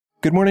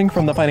Good morning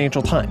from the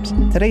Financial Times.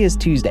 Today is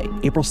Tuesday,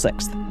 April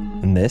 6th,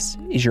 and this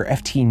is your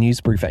FT News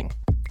Briefing.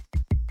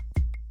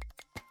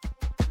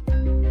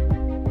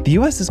 The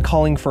U.S. is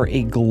calling for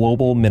a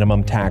global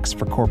minimum tax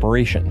for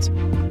corporations,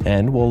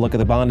 and we'll look at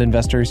the bond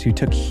investors who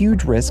took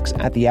huge risks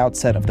at the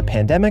outset of the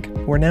pandemic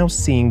who are now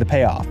seeing the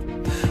payoff.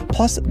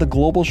 Plus, the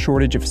global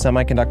shortage of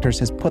semiconductors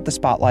has put the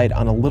spotlight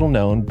on a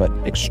little-known but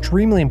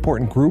extremely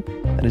important group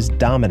that is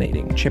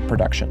dominating chip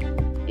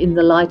production. In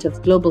the light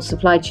of global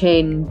supply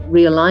chain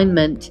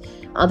realignment,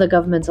 other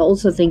governments are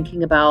also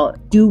thinking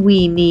about, do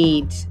we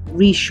need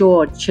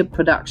reshored chip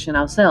production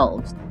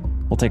ourselves?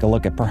 We'll take a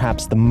look at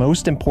perhaps the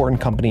most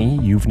important company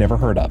you've never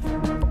heard of.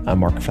 I'm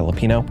Mark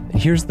Filipino, and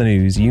here's the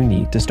news you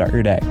need to start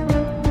your day.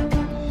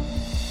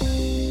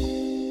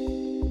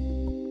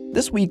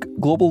 This week,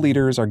 global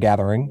leaders are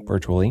gathering,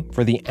 virtually,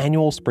 for the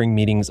annual spring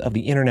meetings of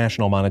the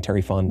International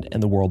Monetary Fund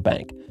and the World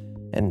Bank.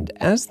 And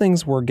as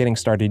things were getting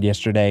started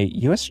yesterday,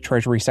 U.S.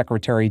 Treasury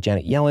Secretary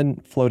Janet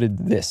Yellen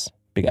floated this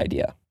big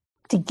idea.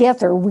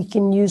 Together, we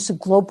can use a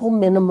global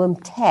minimum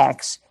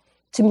tax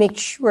to make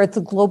sure the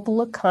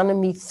global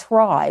economy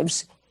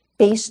thrives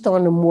based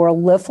on a more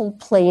level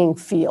playing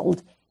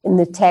field in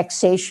the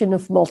taxation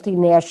of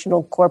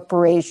multinational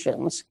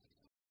corporations.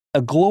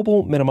 A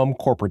global minimum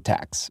corporate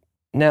tax.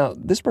 Now,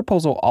 this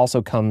proposal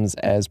also comes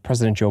as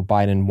President Joe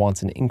Biden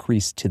wants an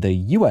increase to the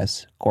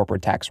U.S.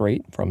 corporate tax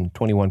rate from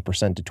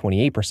 21% to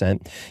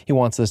 28%. He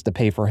wants this to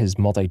pay for his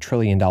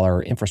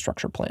multi-trillion-dollar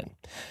infrastructure plan.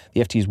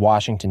 The FT's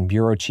Washington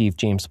bureau chief,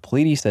 James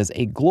Politi, says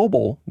a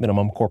global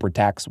minimum corporate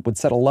tax would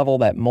set a level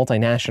that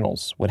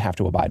multinationals would have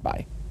to abide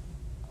by.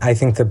 I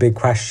think the big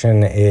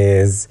question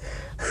is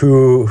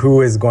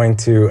who is going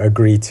to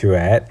agree to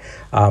it,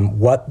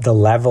 what the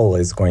level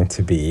is going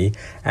to be,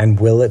 and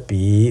will it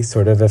be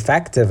sort of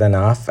effective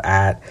enough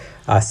at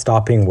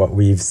stopping what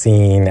we've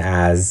seen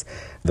as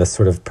the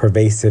sort of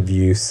pervasive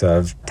use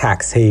of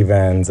tax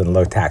havens and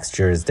low tax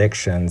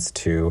jurisdictions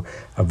to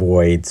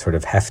avoid sort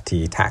of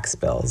hefty tax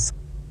bills.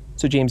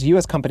 So, James,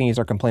 U.S. companies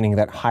are complaining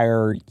that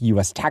higher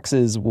U.S.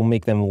 taxes will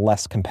make them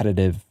less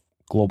competitive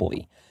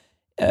globally.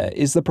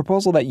 Is the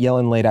proposal that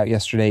Yellen laid out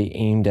yesterday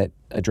aimed at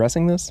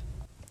addressing this?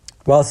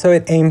 Well, so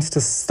it aims to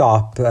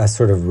stop a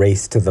sort of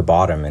race to the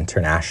bottom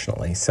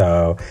internationally.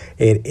 So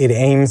it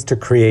aims to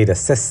create a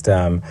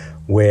system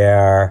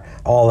where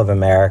all of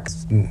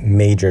America's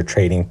major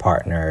trading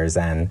partners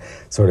and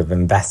sort of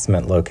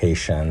investment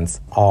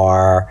locations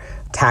are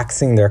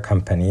taxing their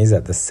companies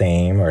at the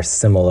same or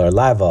similar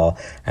level,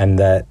 and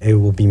that it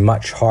will be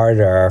much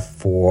harder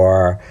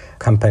for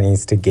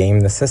companies to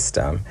game the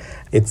system.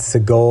 It's a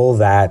goal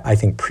that I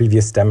think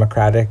previous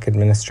Democratic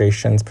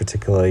administrations,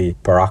 particularly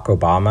Barack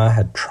Obama,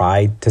 had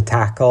tried to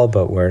tackle,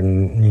 but were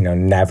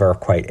never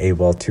quite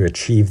able to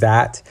achieve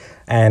that.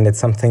 And it's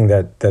something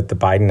that the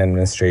Biden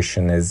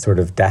administration is sort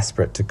of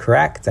desperate to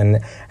correct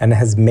and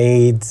has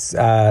made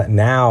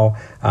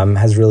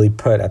has really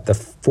put at the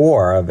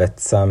fore of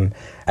its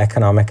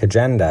economic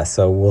agenda.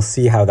 So we'll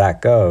see how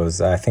that goes.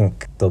 I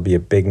think there'll be a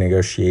big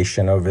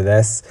negotiation over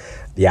this.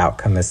 The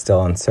outcome is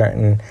still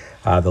uncertain.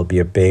 There'll be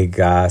a big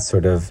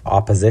sort of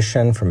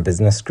opposition from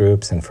business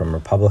groups and from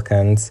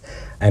Republicans.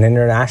 And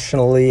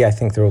internationally, I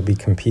think there will be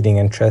competing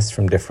interests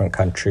from different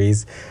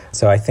countries.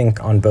 So I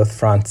think on both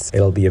fronts,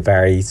 it'll be a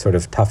very sort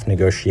of tough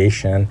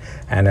negotiation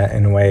and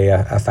in a way,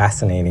 a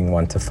fascinating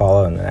one to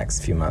follow in the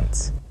next few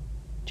months.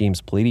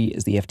 James Politi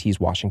is the FT's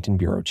Washington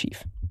bureau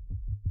chief.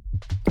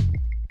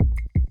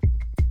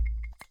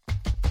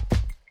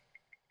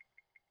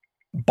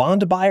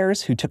 Bond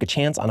buyers who took a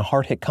chance on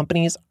hard-hit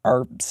companies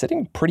are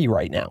sitting pretty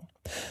right now.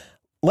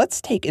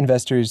 Let's take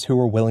investors who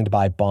were willing to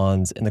buy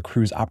bonds in the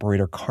cruise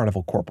operator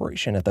Carnival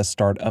Corporation at the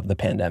start of the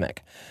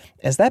pandemic.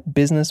 As that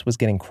business was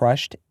getting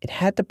crushed, it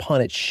had to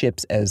pawn its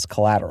ships as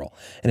collateral,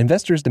 and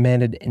investors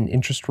demanded an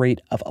interest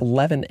rate of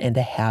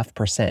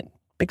 11.5%.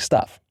 Big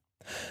stuff.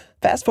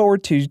 Fast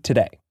forward to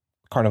today.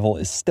 Carnival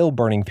is still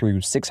burning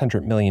through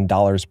 $600 million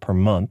per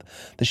month.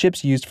 The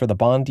ships used for the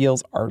bond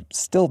deals are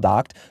still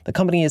docked. The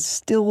company is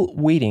still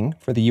waiting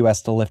for the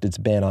U.S. to lift its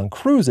ban on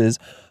cruises,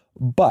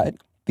 but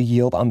the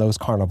yield on those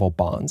Carnival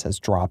bonds has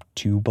dropped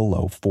to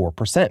below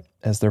 4%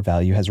 as their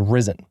value has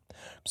risen.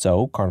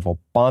 So Carnival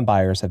bond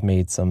buyers have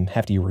made some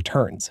hefty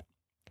returns.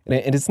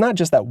 And it's not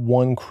just that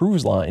one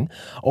cruise line.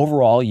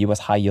 Overall, U.S.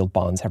 high-yield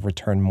bonds have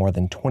returned more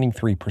than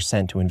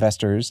 23% to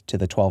investors to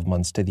the 12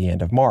 months to the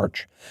end of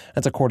March.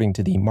 That's according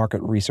to the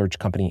market research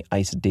company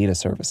ICE Data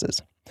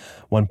Services.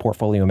 One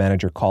portfolio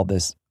manager called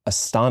this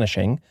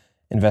astonishing.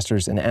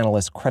 Investors and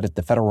analysts credit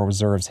the Federal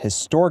Reserve's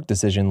historic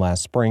decision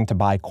last spring to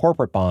buy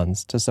corporate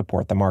bonds to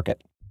support the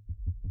market.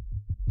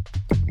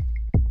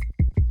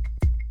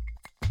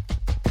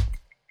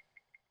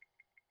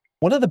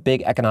 One of the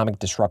big economic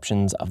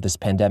disruptions of this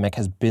pandemic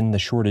has been the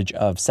shortage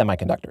of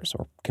semiconductors,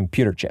 or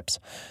computer chips.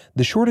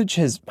 The shortage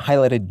has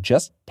highlighted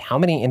just how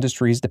many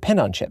industries depend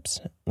on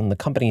chips and the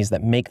companies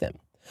that make them.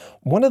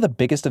 One of the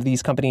biggest of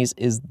these companies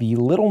is the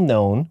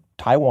little-known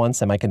Taiwan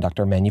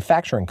Semiconductor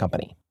Manufacturing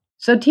Company.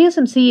 So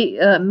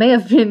TSMC may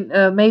have been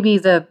maybe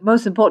the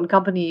most important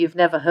company you've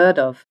never heard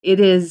of. It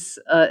is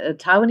a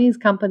Taiwanese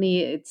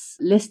company. It's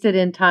listed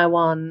in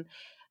Taiwan,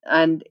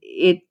 and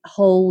it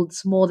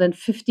holds more than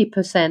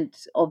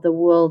 50% of the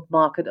world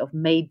market of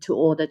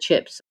made-to-order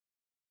chips.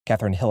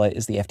 Catherine Hille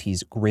is the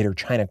FT's Greater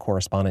China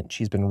correspondent.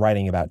 She's been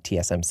writing about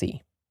TSMC.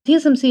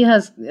 TSMC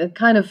has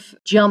kind of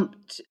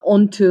jumped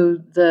onto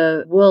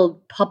the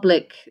world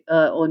public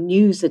or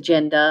news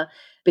agenda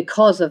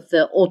because of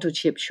the auto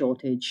chip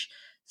shortage.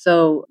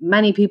 So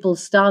many people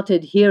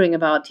started hearing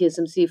about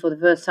TSMC for the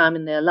first time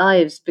in their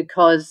lives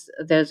because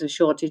there's a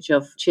shortage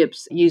of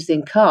chips used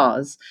in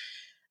cars.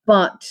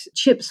 But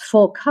chips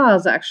for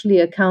cars actually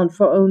account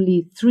for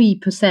only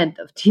 3%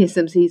 of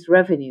TSMC's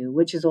revenue,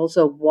 which is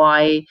also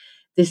why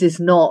this is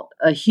not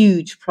a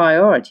huge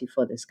priority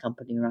for this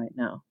company right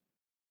now.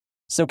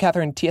 So,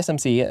 Catherine,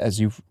 TSMC, as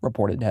you've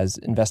reported, has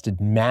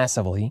invested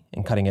massively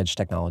in cutting-edge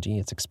technology.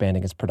 It's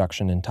expanding its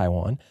production in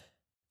Taiwan.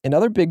 And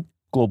other big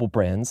global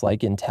brands like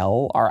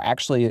Intel are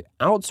actually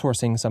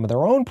outsourcing some of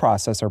their own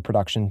processor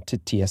production to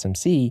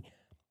TSMC.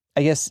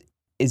 I guess,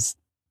 is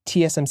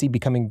TSMC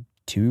becoming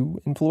too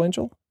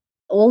influential?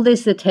 All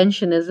this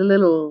attention is a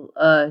little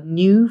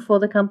new for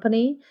the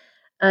company.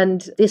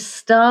 And this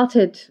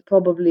started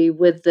probably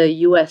with the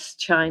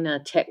US-China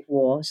tech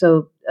war.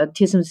 So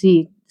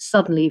TSMC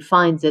suddenly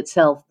finds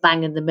itself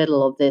bang in the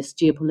middle of this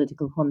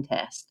geopolitical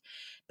contest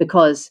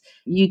because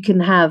you can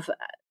have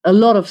a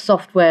lot of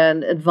software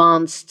and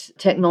advanced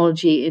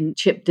technology in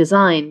chip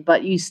design,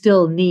 but you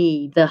still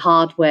need the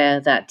hardware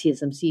that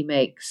TSMC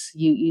makes.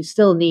 You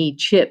still need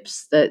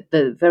chips,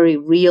 the very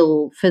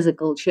real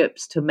physical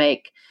chips to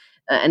make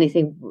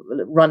anything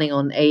running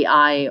on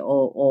AI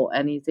or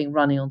anything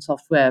running on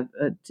software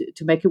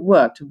to make it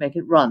work, to make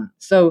it run.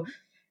 So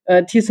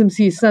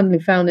TSMC suddenly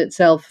found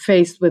itself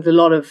faced with a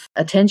lot of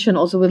attention,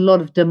 also with a lot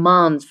of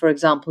demands, for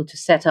example, to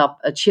set up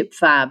a chip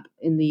fab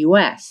in the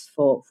US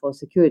for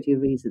security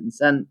reasons.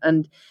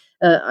 And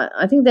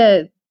I think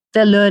they're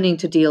learning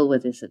to deal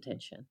with this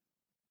attention.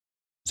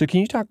 So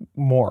can you talk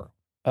more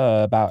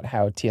about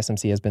how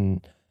TSMC has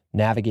been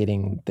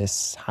navigating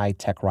this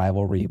high-tech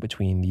rivalry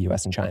between the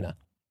US and China?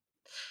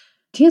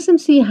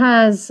 TSMC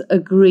has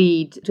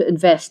agreed to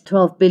invest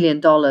 $12 billion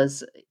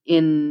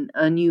in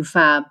a new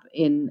fab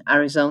in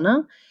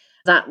Arizona.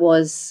 That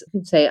was, you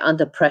could say,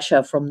 under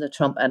pressure from the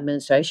Trump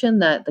administration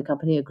that the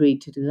company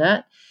agreed to do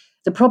that.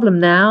 The problem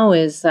now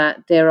is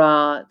that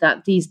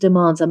these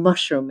demands are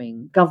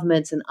mushrooming.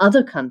 Governments in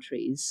other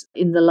countries,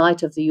 in the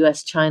light of the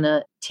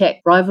US-China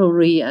tech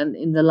rivalry and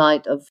in the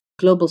light of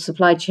global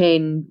supply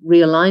chain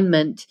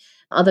realignment,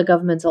 other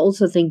governments are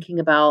also thinking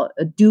about,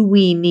 do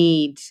we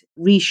need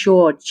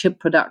reshored chip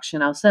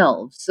production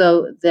ourselves?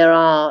 So there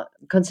are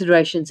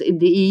considerations in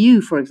the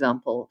EU, for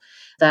example,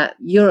 that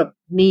Europe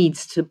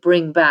needs to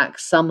bring back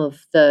some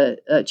of the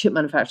chip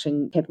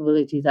manufacturing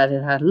capability that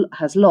it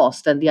has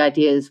lost. And the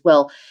idea is,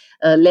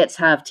 let's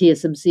have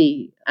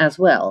TSMC as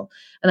well.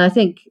 And I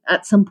think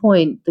at some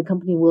point, the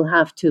company will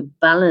have to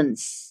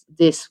balance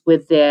this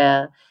with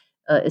their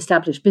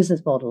established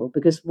business model,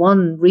 because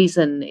one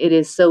reason it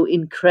is so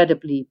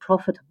incredibly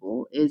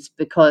profitable is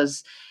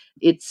because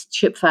its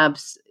chip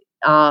fabs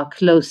are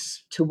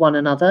close to one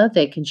another.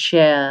 They can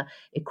share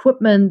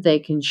equipment, they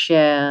can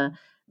share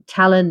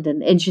talent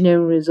and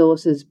engineering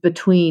resources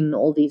between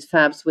all these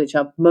fabs, which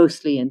are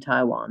mostly in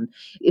Taiwan.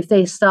 If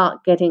they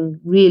start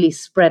getting really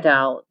spread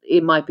out,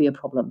 it might be a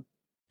problem.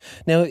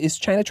 Now, is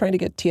China trying to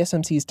get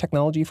TSMC's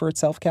technology for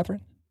itself,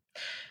 Catherine?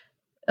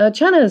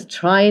 China has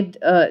tried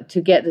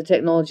to get the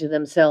technology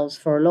themselves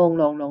for a long,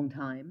 long, long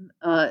time.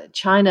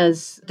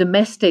 China's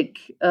domestic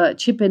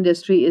chip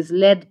industry is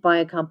led by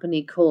a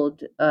company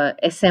called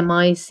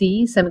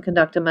SMIC,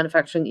 Semiconductor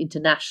Manufacturing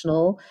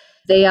International.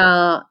 They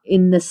are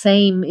in the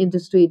same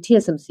industry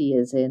TSMC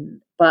is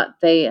in, but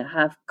they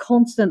have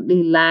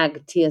constantly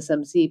lagged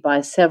TSMC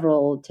by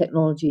several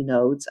technology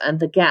nodes,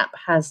 and the gap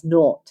has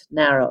not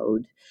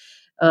narrowed.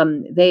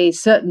 They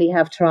certainly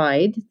have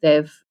tried.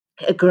 They've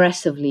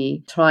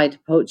aggressively tried to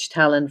poach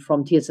talent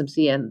from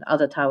TSMC and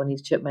other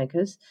Taiwanese chip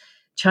makers.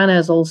 China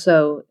has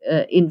also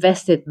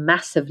invested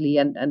massively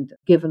and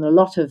given a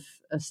lot of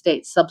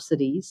state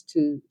subsidies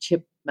to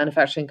chip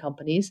manufacturing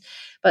companies.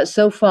 But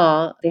so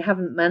far, they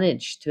haven't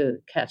managed to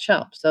catch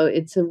up. So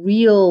it's a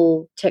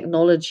real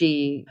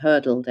technology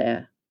hurdle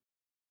there.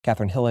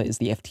 Catherine Hille is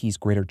the FT's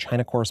Greater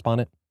China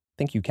correspondent.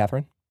 Thank you,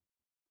 Catherine.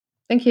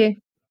 Thank you.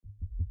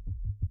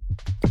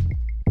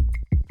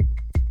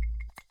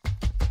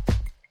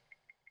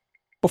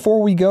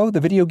 Before we go, the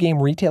video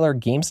game retailer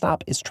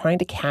GameStop is trying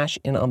to cash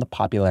in on the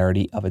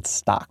popularity of its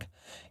stock.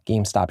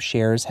 GameStop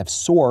shares have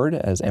soared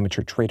as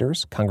amateur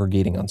traders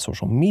congregating on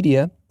social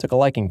media took a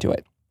liking to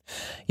it.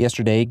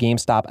 Yesterday,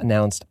 GameStop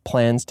announced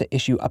plans to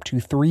issue up to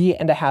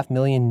 3.5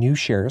 million new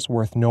shares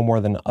worth no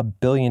more than $1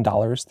 billion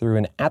through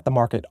an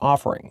at-the-market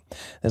offering.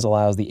 This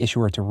allows the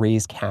issuer to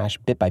raise cash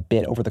bit by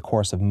bit over the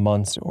course of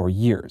months or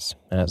years,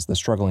 as the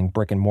struggling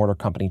brick-and-mortar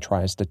company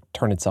tries to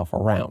turn itself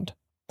around.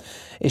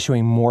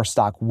 Issuing more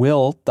stock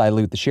will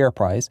dilute the share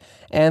price,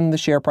 and the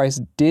share price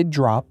did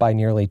drop by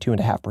nearly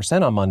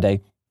 2.5% on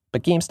Monday.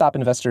 But GameStop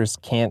investors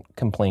can't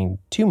complain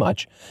too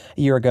much.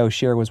 A year ago,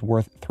 share was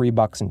worth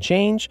 $3 and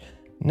change.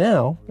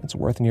 Now it's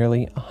worth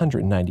nearly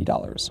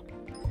 $190.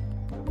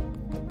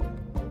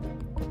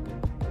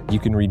 You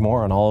can read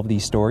more on all of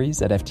these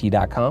stories at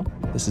FT.com.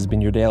 This has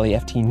been your daily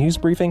FT News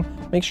Briefing.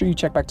 Make sure you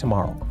check back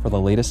tomorrow for the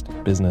latest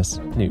business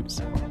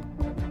news.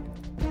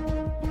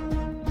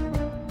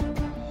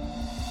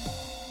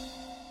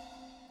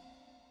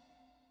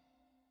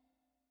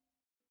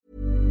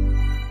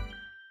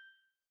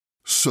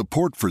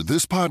 Support for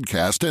this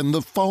podcast and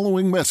the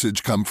following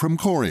message come from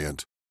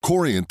Corient.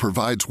 Corient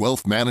provides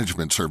wealth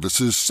management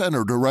services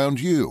centered around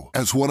you.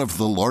 As one of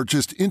the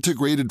largest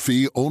integrated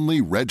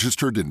fee-only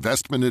registered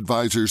investment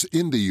advisors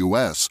in the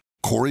U.S.,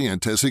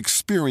 Corient has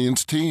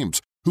experienced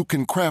teams who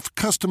can craft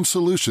custom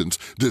solutions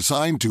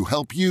designed to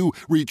help you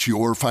reach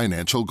your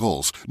financial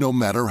goals, no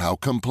matter how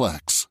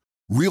complex.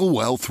 Real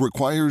wealth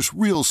requires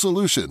real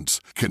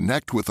solutions.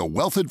 Connect with a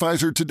wealth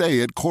advisor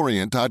today at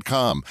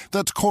Corient.com.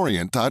 That's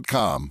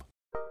Corient.com.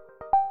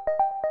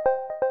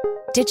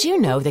 Did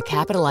you know the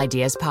Capital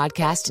Ideas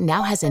podcast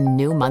now has a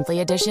new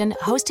monthly edition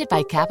hosted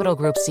by Capital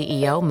Group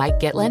CEO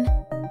Mike Gitlin?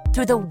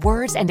 Through the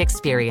words and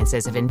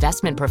experiences of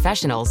investment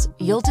professionals,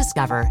 you'll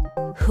discover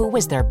who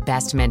was their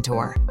best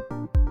mentor,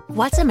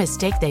 what's a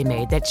mistake they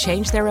made that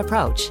changed their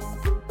approach,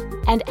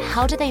 and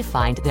how do they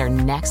find their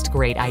next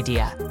great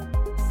idea.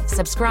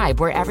 Subscribe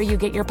wherever you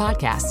get your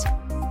podcasts.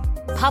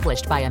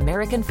 Published by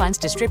American Funds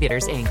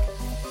Distributors, Inc.